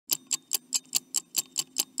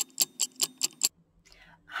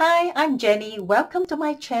Hi, I'm Jenny. Welcome to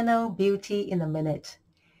my channel, Beauty in a Minute.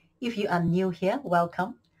 If you are new here,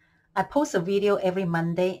 welcome. I post a video every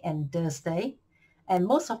Monday and Thursday, and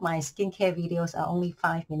most of my skincare videos are only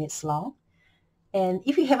 5 minutes long. And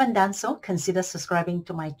if you haven't done so, consider subscribing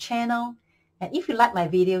to my channel. And if you like my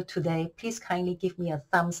video today, please kindly give me a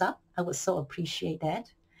thumbs up. I would so appreciate that.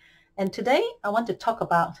 And today I want to talk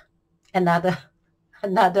about another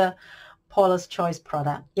Paula's Choice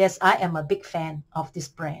product. Yes, I am a big fan of this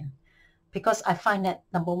brand because I find that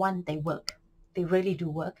number one, they work. They really do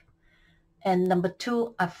work. And number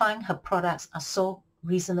two, I find her products are so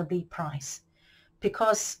reasonably priced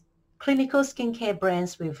because clinical skincare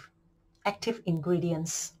brands with active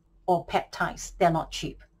ingredients or peptides, they're not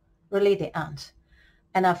cheap. Really, they aren't.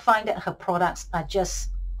 And I find that her products are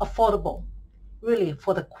just affordable, really,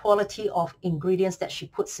 for the quality of ingredients that she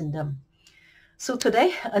puts in them. So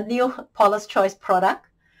today, a new Paula's Choice product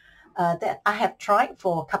that I have tried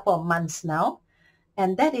for a couple of months now,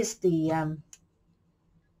 and that is the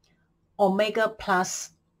Omega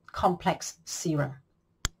Plus Complex Serum.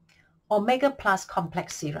 Omega Plus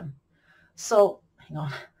Complex Serum. So, hang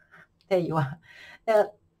on, there you are.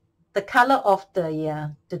 The color of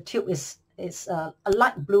the tube is a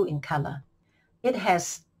light blue in color. It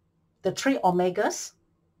has the three omegas,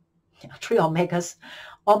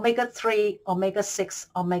 omega-3, omega-6,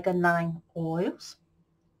 omega-9 oils.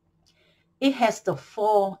 It has the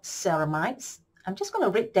 4 ceramides. I'm just going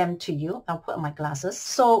to read them to you. I'll put on my glasses.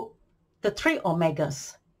 So the 3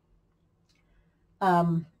 omegas,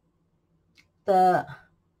 the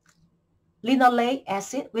linoleic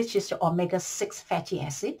acid, which is your omega-6 fatty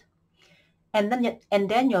acid, and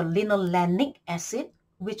then your linolenic acid,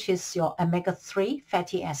 which is your omega-3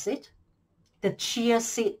 fatty acid, the chia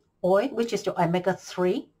seed oil, which is your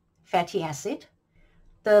omega-3 fatty acid,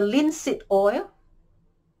 the linseed oil,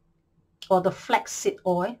 or the flaxseed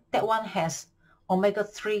oil, that one has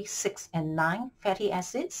omega-3, 6, and 9 fatty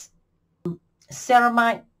acids.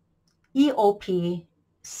 Ceramide EOP,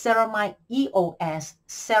 ceramide EOS,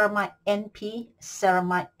 ceramide NP,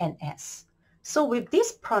 ceramide NS. So with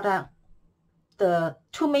this product, the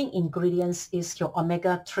two main ingredients is your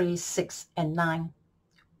omega-3, 6, and 9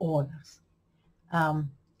 oils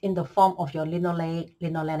in the form of your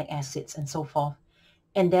linolenic acids and so forth.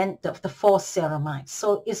 And then the 4 ceramides.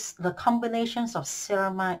 So it's the combinations of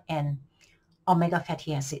ceramide and omega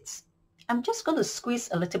fatty acids. I'm just going to squeeze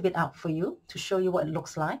a little bit out for you to show you what it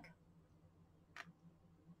looks like.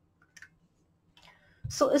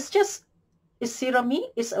 So it's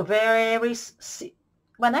Ceramides. It's a very,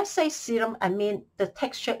 when I say serum, I mean the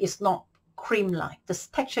texture is not cream-like. The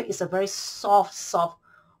texture is a very soft,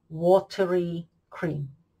 watery cream.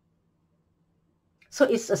 So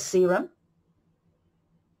it's a serum.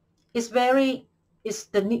 The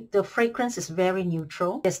fragrance is very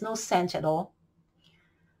neutral. There's no scent at all.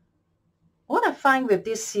 What I find with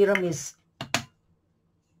this serum is,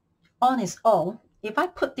 on its own, if I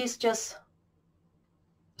put this just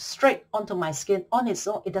straight onto my skin, on its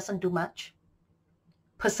own, it doesn't do much.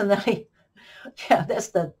 Personally, yeah, that's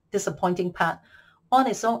the disappointing part. On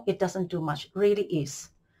its own, it doesn't do much, really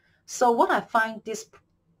is. So what I find this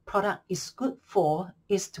product is good for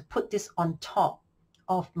is to put this on top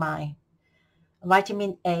of my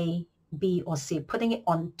vitamin A, B, or C, putting it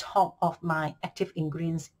on top of my active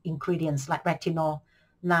ingredients like retinol,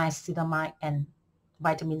 niacinamide, and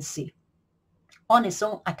vitamin C. On its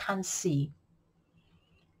own, I can't see.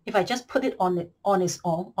 If I just put it on its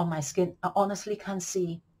own on my skin, I honestly can't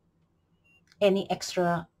see any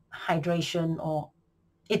extra hydration. Or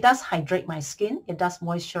it does hydrate my skin, it does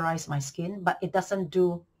moisturize my skin, but it doesn't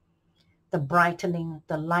do the brightening,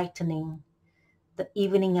 the lightening, the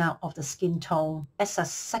evening out of the skin tone. As a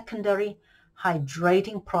secondary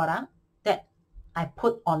hydrating product that I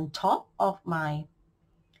put on top of my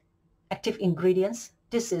active ingredients,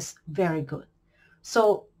 this is very good.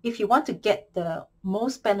 So if you want to get the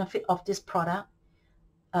most benefit of this product,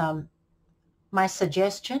 my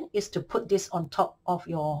suggestion is to put this on top of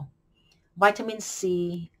your vitamin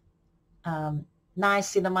C,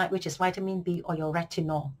 niacinamide, which is vitamin B, or your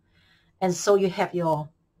retinol. And so you have your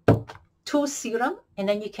 2 serum, and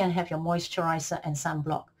then you can have your moisturizer and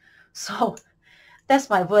sunblock. So that's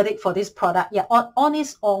my verdict for this product. Yeah, on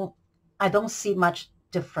its own, I don't see much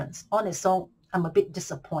difference. On its own, I'm a bit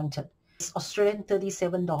disappointed. It's Australian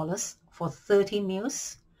 $37 for 30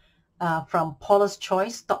 mils from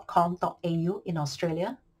paulaschoice.com.au in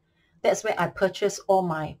Australia. That's where I purchase all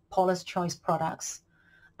my Paula's Choice products.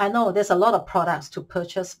 I know there's a lot of products to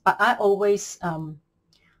purchase, but I always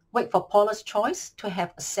wait for Paula's Choice to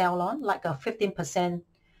have a sale on, like a 15%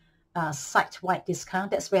 site-wide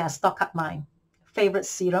discount. That's where I stock up my favorite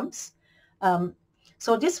serums.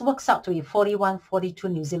 So this works out to be 41, 42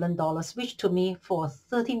 New Zealand dollars, which to me for a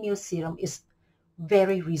 30 ml serum is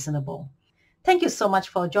very reasonable. Thank you so much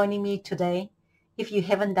for joining me today. If you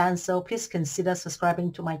haven't done so, please consider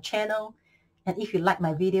subscribing to my channel. And if you like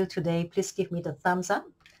my video today, please give me the thumbs up.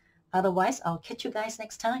 Otherwise, I'll catch you guys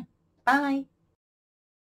next time. Bye.